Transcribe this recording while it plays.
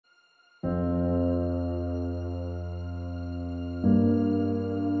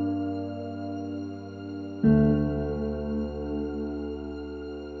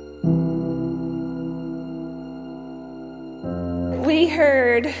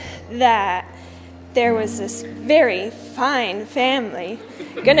heard that there was this very fine family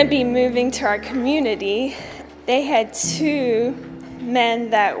going to be moving to our community. They had 2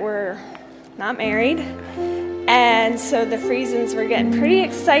 men that were not married, and so the Friesens were getting pretty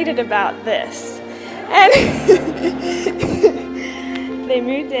excited about this. And they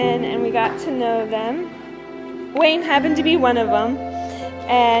moved in, and we got to know them. Wayne happened to be one of them,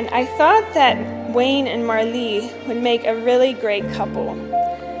 and I thought that Wayne and Marlee would make a really great couple.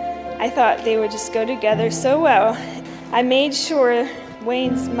 I thought they would just go together so well. I made sure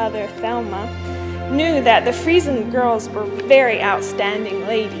Wayne's mother, Thelma, knew that the Friesen girls were very outstanding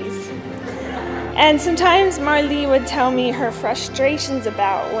ladies. And sometimes Marlee would tell me her frustrations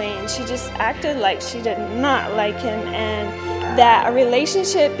about Wayne. She just acted like she did not like him and that a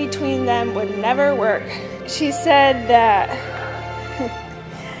relationship between them would never work. She said that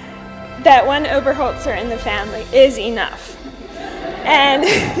that one Oberholzer in the family is enough.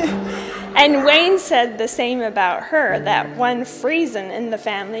 And Wayne said the same about her, that one Friesen in the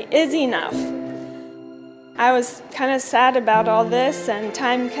family is enough. I was kind of sad about all this, and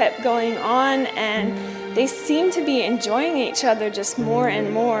time kept going on, and they seemed to be enjoying each other just more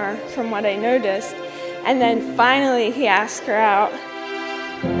and more from what I noticed. And then finally he asked her out.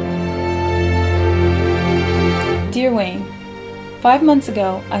 Dear Wayne, 5 months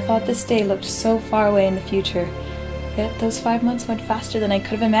ago I thought this day looked so far away in the future, yet those 5 months went faster than I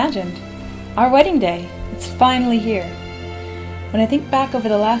could have imagined. Our wedding day, it's finally here. When I think back over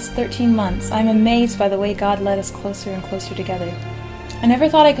the last 13 months, I'm amazed by the way God led us closer and closer together. I never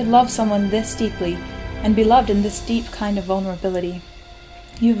thought I could love someone this deeply and be loved in this deep kind of vulnerability.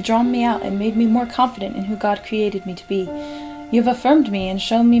 You have drawn me out and made me more confident in who God created me to be. You have affirmed me and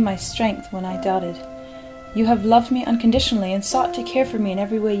shown me my strength when I doubted. You have loved me unconditionally and sought to care for me in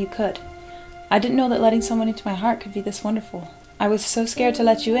every way you could. I didn't know that letting someone into my heart could be this wonderful. I was so scared to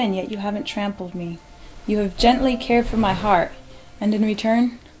let you in, yet you haven't trampled me. You have gently cared for my heart, and in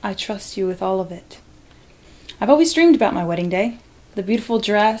return, I trust you with all of it. I've always dreamed about my wedding day. The beautiful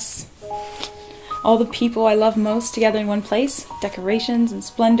dress, all the people I love most together in one place, decorations and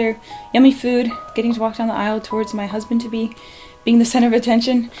splendor, yummy food, getting to walk down the aisle towards my husband-to-be, being the center of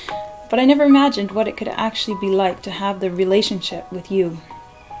attention. But I never imagined what it could actually be like to have the relationship with you.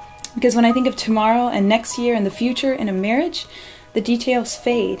 Because when I think of tomorrow and next year and the future in a marriage, the details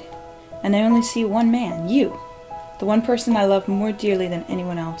fade, and I only see one man, you, the one person I love more dearly than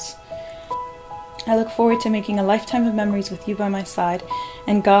anyone else. I look forward to making a lifetime of memories with you by my side,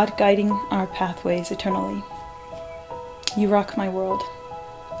 and God guiding our pathways eternally. You rock my world.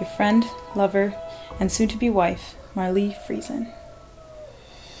 Your friend, lover, and soon-to-be wife, Marlee Friesen.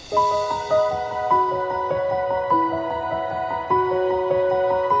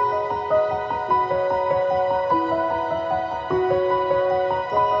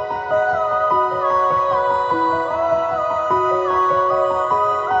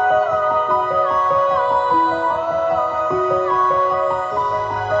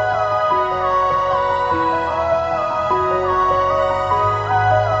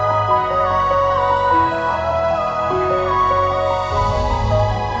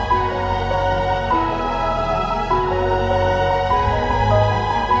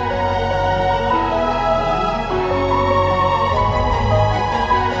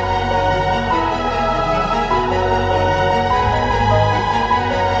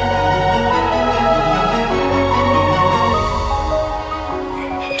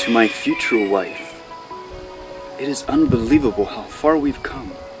 To my future wife, it is unbelievable how far we've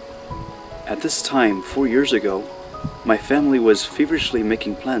come. At this time, 4 years ago, my family was feverishly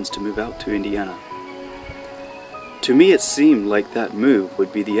making plans to move out to Indiana. To me, it seemed like that move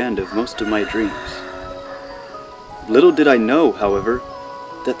would be the end of most of my dreams. Little did I know, however,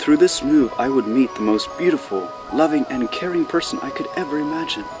 that through this move I would meet the most beautiful, loving, and caring person I could ever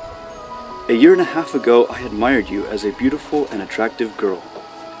imagine. A year and a half ago, I admired you as a beautiful and attractive girl,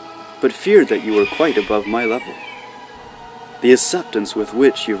 but feared that you were quite above my level. The acceptance with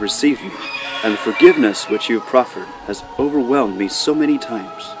which you have received me, and the forgiveness which you have proffered, has overwhelmed me so many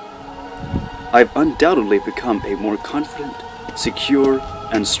times. I've undoubtedly become a more confident, secure,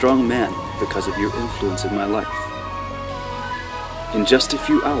 and strong man because of your influence in my life. In just a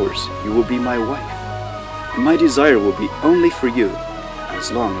few hours, you will be my wife, and my desire will be only for you,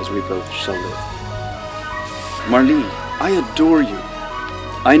 as long as we both shall live. Marlee, I adore you.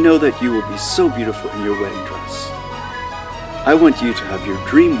 I know that you will be so beautiful in your wedding dress. I want you to have your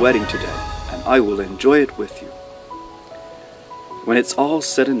dream wedding today, and I will enjoy it with you. When it's all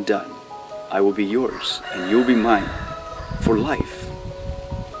said and done, I will be yours, and you'll be mine, for life.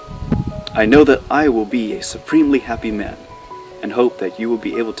 I know that I will be a supremely happy man, and hope that you will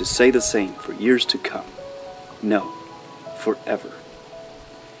be able to say the same for years to come. No, forever.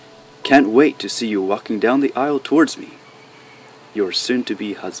 Can't wait to see you walking down the aisle towards me. Your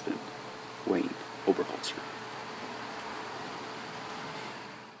soon-to-be husband, Wayne Oberholzer.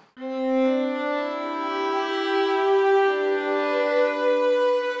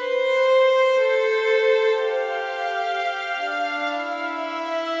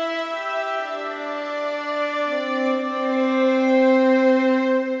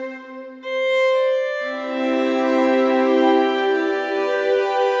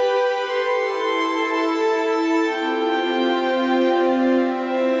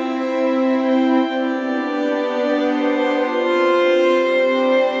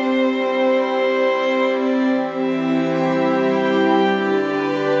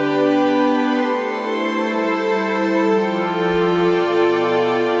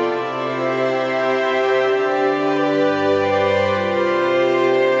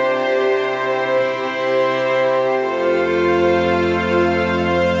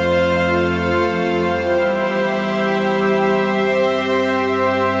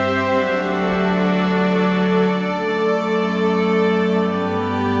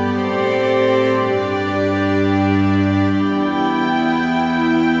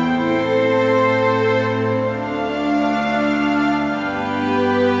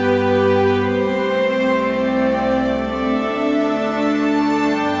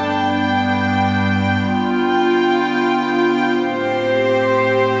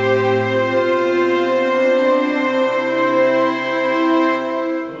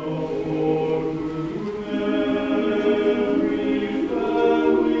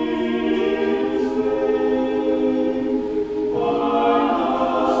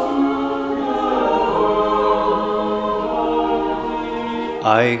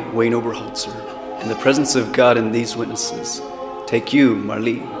 I, Wayne Oberholzer, in the presence of God and these witnesses, take you,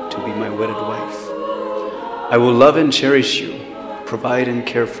 Marlee, to be my wedded wife. I will love and cherish you, provide and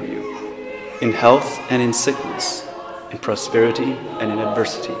care for you, in health and in sickness, in prosperity and in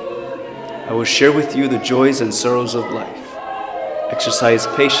adversity. I will share with you the joys and sorrows of life, exercise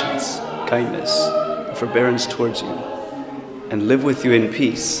patience, kindness, and forbearance towards you, and live with you in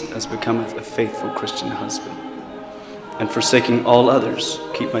peace as becometh a faithful Christian husband. And forsaking all others,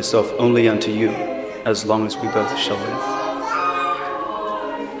 keep myself only unto you, as long as we both shall live.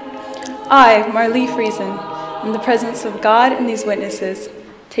 I, Marlee Friesen, in the presence of God and these witnesses,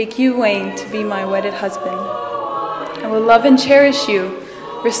 take you, Wayne, to be my wedded husband. I will love and cherish you,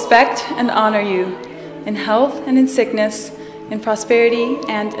 respect and honor you, in health and in sickness, in prosperity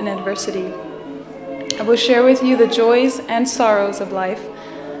and in adversity. I will share with you the joys and sorrows of life,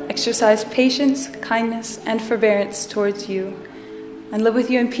 exercise patience, kindness, and forbearance towards you, and live with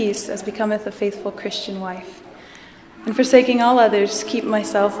you in peace as becometh a faithful Christian wife. And forsaking all others, keep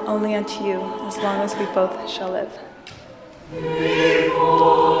myself only unto you, as long as we both shall live.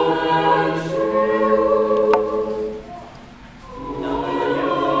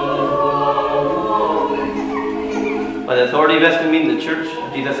 By the authority vested in me in the Church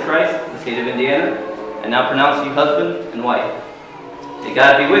of Jesus Christ, the state of Indiana, I now pronounce you husband and wife. May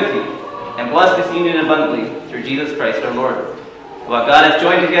God be with you, and bless this union abundantly through Jesus Christ our Lord. What God has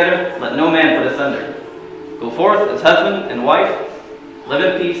joined together, let no man put asunder. Go forth as husband and wife,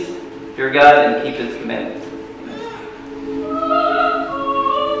 live in peace, fear God, and keep His commandments.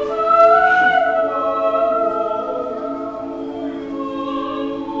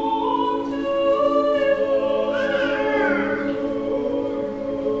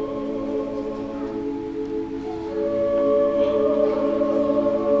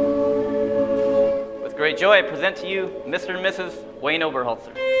 With great joy, I present to you Mr. and Mrs. Wayne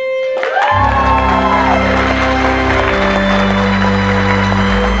Oberholzer.